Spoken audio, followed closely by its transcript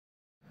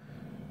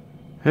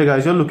Hey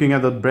guys, you're looking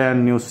at the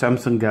brand new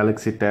Samsung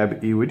Galaxy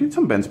Tab E. We did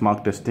some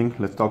benchmark testing.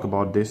 Let's talk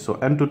about this. So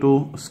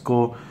AnTuTu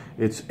score,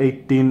 it's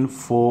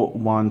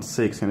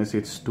 18416 and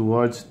it's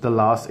towards the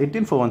last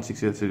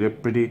 18416. It's a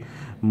pretty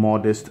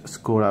modest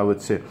score, I would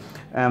say.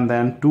 And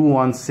then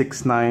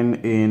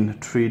 2169 in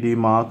 3D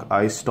Mark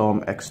Ice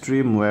Storm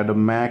Extreme, where the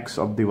max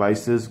of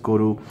devices go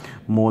to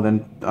more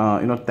than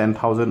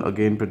 10,000.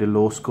 Again, pretty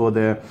low score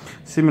there.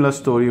 Similar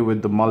story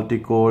with the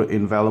multi-core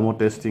in Valomo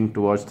testing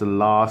towards the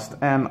last,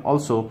 and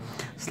also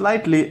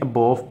slightly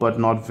above but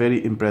not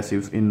very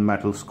impressive in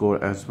Metal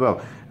score as well.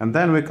 And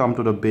then we come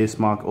to the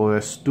Basemark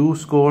OS 2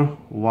 score,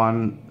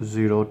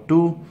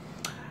 102,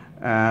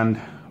 and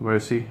where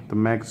you see the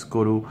max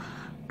go to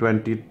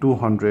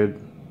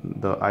 2200,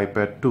 the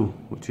iPad 2,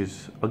 which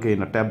is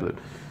again a tablet,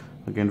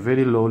 again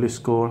very lowly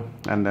score.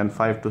 And then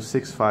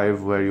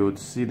 5265, where you would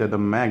see that the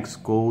max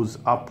goes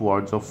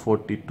upwards of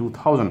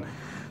 42,000.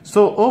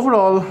 So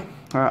overall,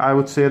 I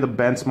would say the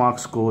benchmark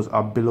scores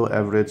are below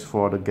average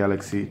for the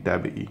Galaxy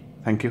Tab E.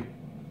 Thank you.